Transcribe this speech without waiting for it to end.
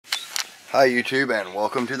Hi YouTube, and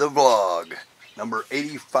welcome to the vlog number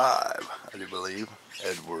 85, I do believe.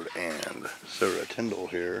 Edward and Sarah Tyndall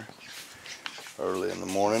here early in the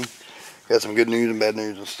morning. Got some good news and bad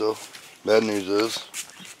news and stuff. Bad news is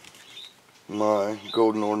my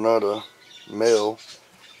golden ornata male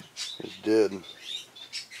is dead.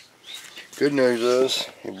 Good news is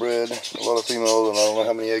he bred a lot of females, and I don't know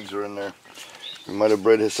how many eggs are in there. He might have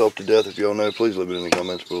bred himself to death. If y'all know, please leave it in the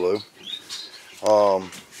comments below.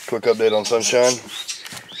 Quick update on Sunshine.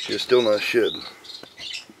 She is still not shed.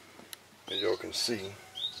 As y'all can see,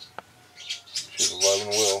 she's alive and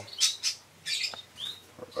well.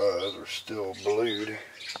 Her eyes are still blued.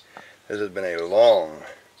 This has been a long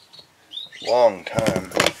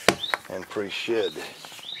time and pre-shed.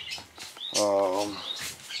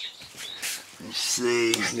 Let's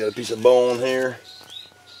see, got a piece of bone here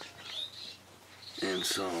and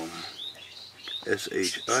some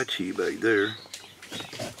SHIT back there.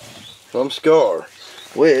 Some scar,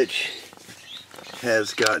 which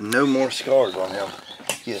has got no more scars on him.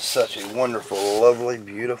 He is such a wonderful, lovely,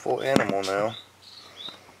 beautiful animal now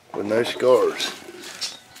with no scars.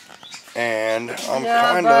 And I'm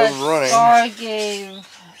kind of running. Scar gave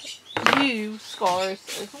you scars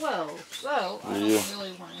as well, so I don't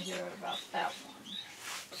really want to hear about that one.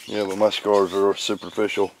 Yeah, but my scars are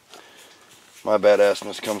superficial. My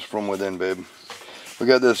badassness comes from within, babe. We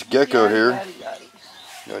got this gecko here.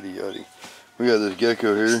 Yaddy yaddy. We got this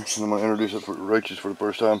gecko here, and I'm going to introduce it for Rachel for the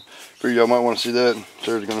first time. Figure y'all might want to see that.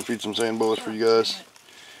 Sarah's going to feed some sand bullets for you guys.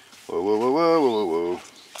 Whoa, whoa, whoa, whoa, whoa,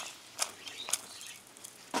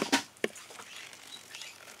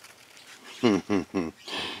 whoa.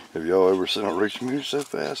 Have y'all ever seen a Rachel move so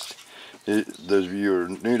fast? Those of you who are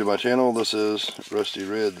new to my channel, this is Rusty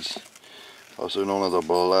Reds, also known as a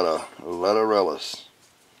Lateralis,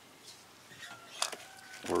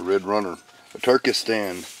 or Red Runner. A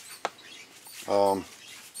Turkestan.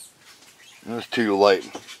 It's too light.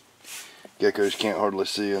 Geckos can't hardly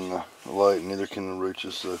see in the light, neither can the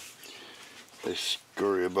roaches, so they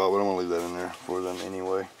scurry about, but I'm going to leave that in there for them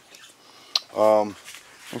anyway. I'll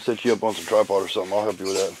set you up on some tripod or something. I'll help you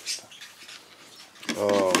with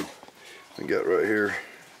that. We got right here.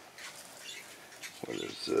 What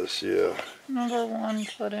is this? Yeah. Number one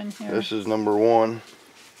put in here. This is number one.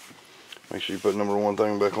 Make sure you put number one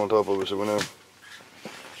thing back on top of it so we know.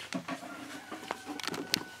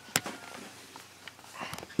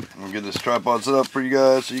 I'm going to get this tripod set up for you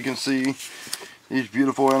guys so you can see these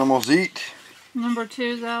beautiful animals eat. Number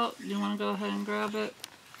two's out. You want to go ahead and grab it?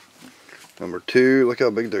 Number two, look how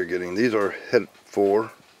big they're getting. These are head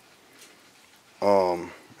for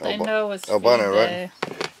they know it's albino, feed day. Right?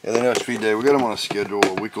 Yeah, they know it's feed day. We got them on a schedule,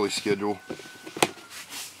 a weekly schedule.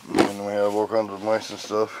 And we have all kinds of mice and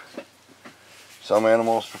stuff. Some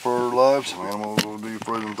animals prefer live, some animals will do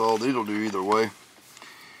frozen thaw. These will do either way.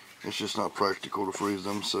 It's just not practical to freeze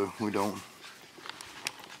them, so we don't.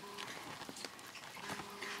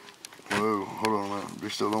 Whoa, hold on a minute. They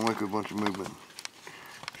still don't make a bunch of movement.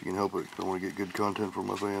 If you can help it, I want to get good content for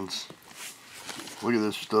my fans. Look at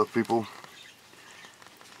this stuff, people.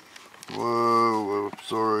 Whoa, whoa,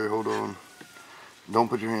 sorry, hold on. Don't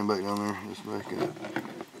put your hand back down there. Just make it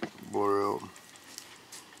blur out.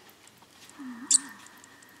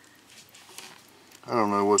 I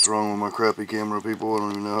don't know what's wrong with my crappy camera, people. I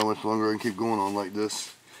don't even know how much longer I can keep going on like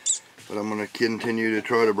this. But I'm going to continue to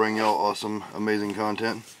try to bring y'all awesome, amazing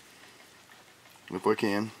content. If I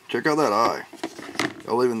can. Check out that eye.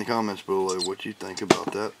 Y'all leave in the comments below what you think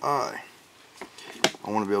about that eye. I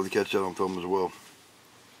want to be able to catch that on film as well.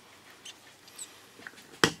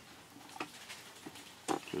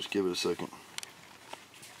 Just give it a second.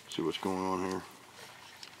 See what's going on here.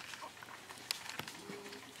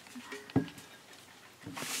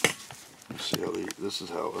 See how this is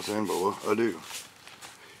how a sand boa I do.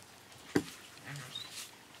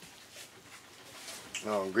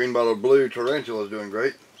 Green bottled blue tarantula is doing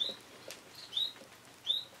great.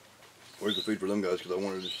 Where's the feed for them guys? Because I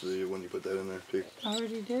wanted to see when you put that in there too. I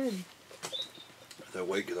already did. That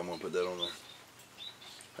weight, because I'm going to put that on there.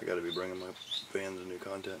 I got to be bringing my fans new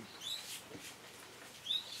content.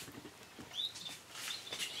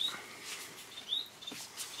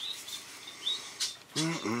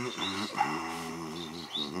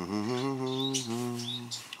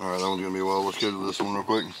 Alright, that one's going to be a while. Let's go to this one real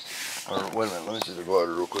quick. Wait a minute, let me see the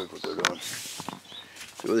glider real quick, what they're doing.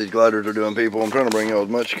 See what these gliders are doing, people. I'm trying to bring y'all as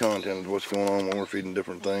much content as what's going on when we're feeding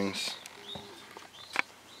different things.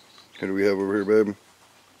 Who do we have over here, baby?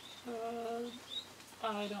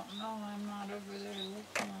 I don't know. I'm not over there looking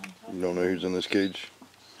on top. You don't know who's in this cage?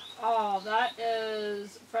 Oh, that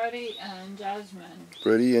is Freddie and Jasmine.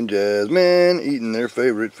 Freddie and Jasmine eating their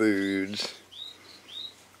favorite foods.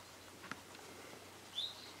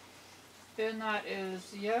 Then that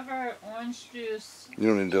is yogurt, orange juice. You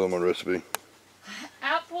don't need to tell them our recipe.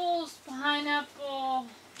 Apples, pineapple.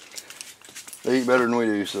 They eat better than we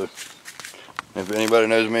do, so if anybody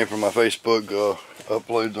knows me from my Facebook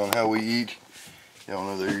uploads on how we eat, y'all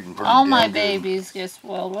know they're eating pretty All damn my good. babies get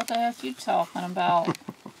spoiled. What the heck are you talking about?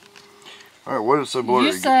 Alright, what is so blurry?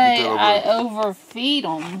 You say I overfeed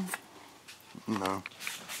them. No.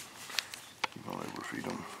 You don't overfeed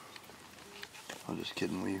them. I'm just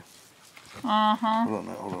kidding with you. Uh-huh. Hold on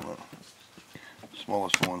now, hold on now.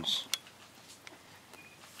 Smallest ones.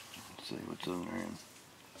 Let's see what's in there.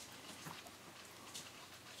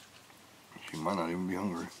 She might not even be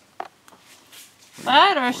hungry.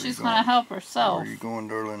 That or she's going to help herself. Where are you going,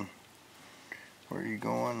 darling? Where are you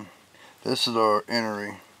going? This is our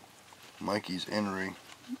innery. Mikey's innery.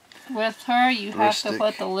 With her, you have to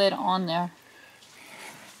put the lid on there.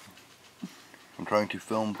 I'm trying to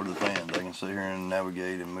film for the fans. I can sit here and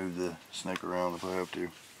navigate and move the snake around if I have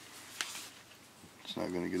to. It's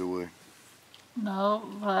not going to get away. No,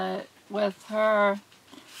 but with her,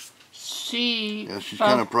 yeah, she's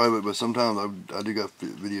kind of private, but sometimes I do got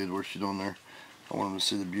videos where she's on there. I want them to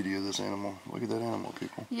see the beauty of this animal. Look at that animal,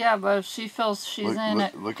 people. Yeah, but if she feels she's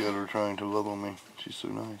look at her trying to love on me. She's so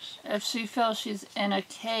nice. If she feels she's in a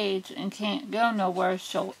cage and can't go nowhere,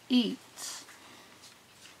 she'll eat.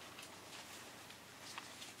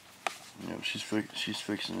 Yeah, she's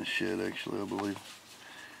fixing the shed, actually, I believe.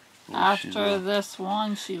 Well, after this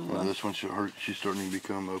one, she will. Yeah, this one she's starting to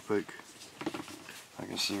become opaque. I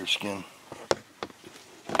can see her skin.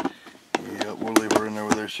 Yeah, we'll leave her in there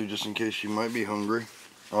with her too, just in case she might be hungry.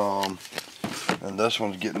 And this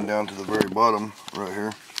one's getting down to the very bottom right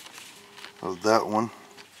here of that one.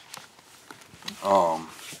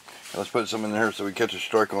 Let's put some in here so we catch a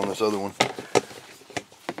strike on this other one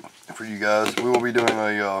for you guys. We will be doing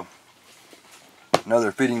a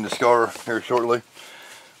another feeding the scar here shortly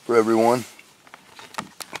for everyone.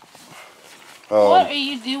 What are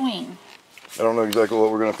you doing? I don't know exactly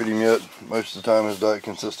what we're going to feed him yet. Most of the time his diet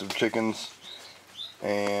consists of chickens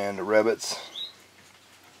and rabbits,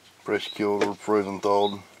 fresh killed or frozen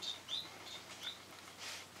thawed.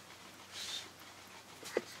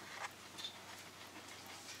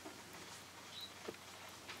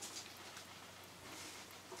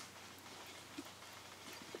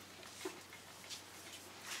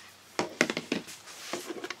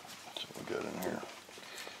 So we got in here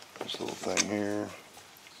this little thing here.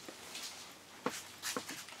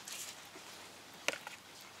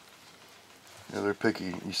 Yeah, they're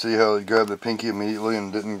picky. You see how it grabbed the pinky immediately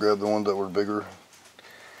and didn't grab the ones that were bigger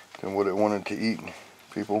than what it wanted to eat,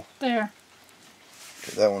 people? There.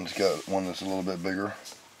 Okay, that one's got one that's a little bit bigger.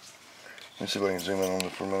 Let me see if I can zoom in on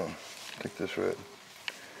this for a minute. Take this right.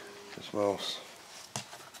 This mouse.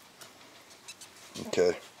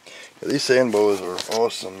 Okay. Yeah, these sand boas are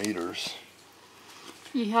awesome eaters.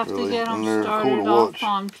 You have to get them started off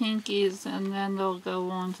on pinkies and then they'll go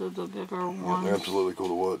on to the bigger ones. Yeah, they're absolutely cool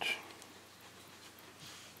to watch.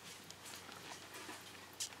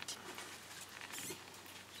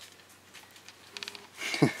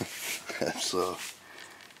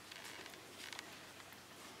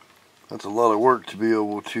 That's a lot of work to be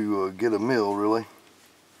able to get a meal, really.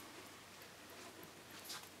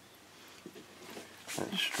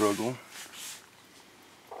 That struggle.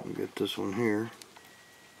 We got this one here.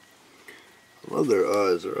 I love their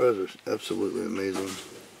eyes. Their eyes are absolutely amazing.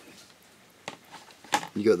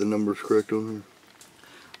 You got the numbers correct on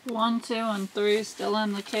here? 1, 2, and 3 still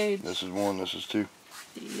in the cage. This is 1, this is 2.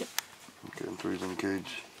 Yep. Okay, and 3's in the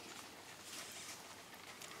cage.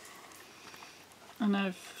 And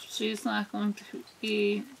if she's not going to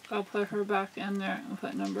eat, I'll put her back in there and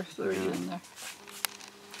put number 3 in there.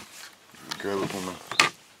 Grab it for me.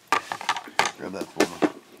 Grab that for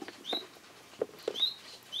me.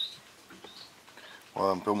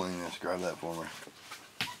 While I'm filming this, grab that for me.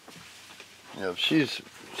 Yeah, she's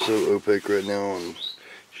so opaque right now and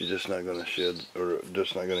she's just not going to shed, or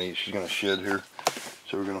just not going to eat. She's going to shed here.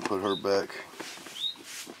 So we're going to put her back.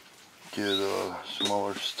 Get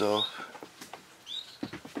smaller stuff.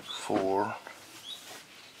 4.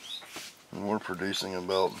 And we're producing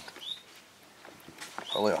about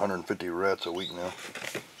probably 150 rats a week now.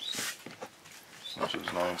 Which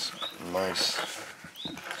is nice. Nice.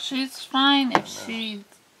 She's fine if she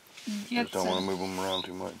gets Just don't want to move them around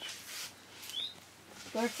too much.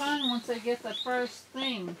 They're fine once they get the first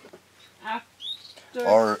thing. After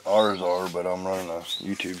Ours are, but I'm running a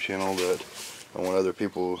YouTube channel that I want other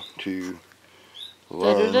people to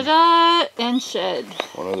Da-da-da-da, and shed.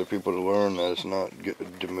 Want other people to learn that it's not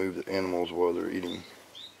good to move the animals while they're eating.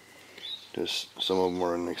 Just some of them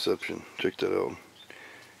are an exception. Check that out.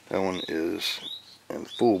 That one is in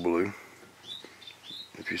full blue.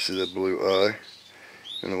 If you see that blue eye,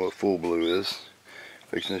 you know what full blue is.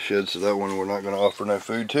 Fixing the shed, so that one we're not going to offer no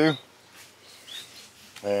food to.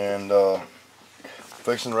 And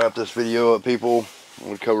fixing to wrap this video up, people. I'm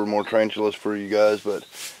going to cover more tarantulas for you guys, but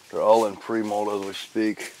they're all in pre-molt as we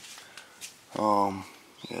speak.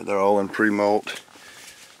 Yeah, they're all in pre-molt.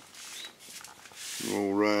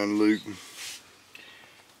 Old Ryan, Luke, and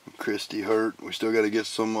Christy hurt. We still got to get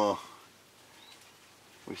some.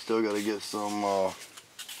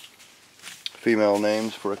 Female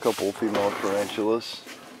names for a couple female tarantulas.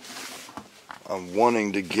 I'm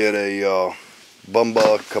wanting to get a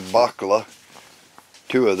Bumba Cabocla,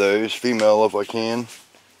 2 of those, female if I can.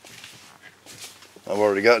 I've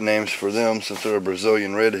already got names for them since they're a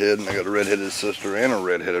Brazilian redhead, and I got a redheaded sister and a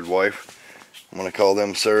redheaded wife. I'm going to call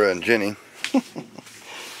them Sarah and Jenny.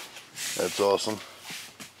 That's awesome.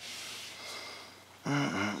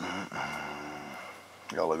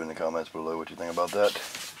 Y'all leave in the comments below what you think about that.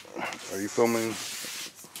 Are you filming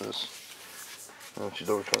this? Oh, she's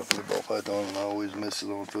always trying to put a ball python and I always miss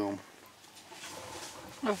it on film.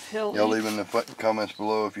 Y'all leave in the comments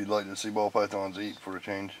below if you'd like to see ball pythons eat for a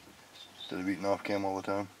change, instead of eating off cam all the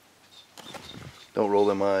time. Don't roll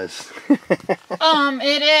them eyes.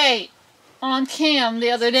 It ate on cam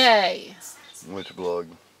the other day. Which vlog?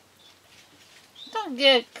 Don't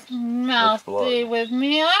get mouthy with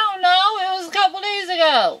me. I don't know. It was a couple days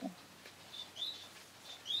ago.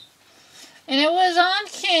 And it was on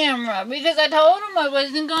camera because I told him I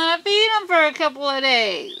wasn't going to feed him for a couple of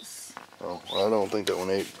days. Oh, well, I don't think that one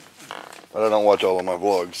ate. But I don't watch all of my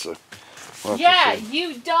vlogs, so. Yeah,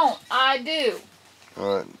 you don't. I do.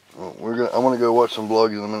 Alright. Well, I'm going to go watch some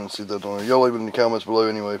vlogs in a minute and see if that's on there. Y'all leave it in the comments below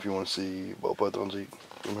anyway if you want to see ball pythons eat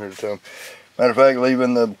from here to town. Matter of fact, leave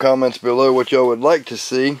in the comments below what y'all would like to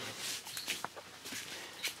see.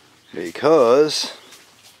 Because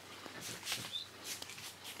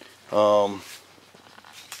I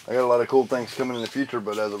got a lot of cool things coming in the future,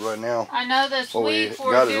 but as of right now, I know this what week we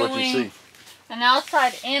we're got is doing what you see. an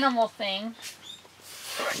outside animal thing.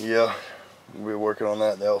 Yeah, we're working on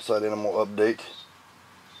that, the outside animal update.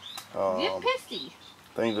 Get pissy.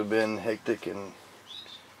 Things have been hectic and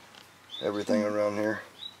everything around here.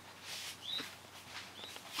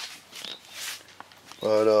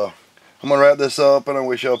 But I'm going to wrap this up, and I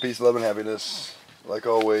wish y'all peace, love, and happiness. Like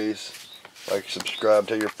always, like, subscribe,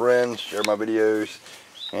 tell your friends, share my videos.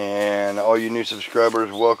 And all you new subscribers,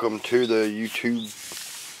 welcome to the YouTube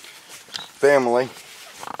family.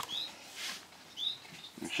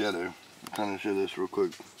 Shadow. I'm trying to show this real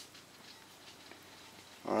quick.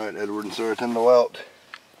 Alright, Edward and Sarah Tyndall out.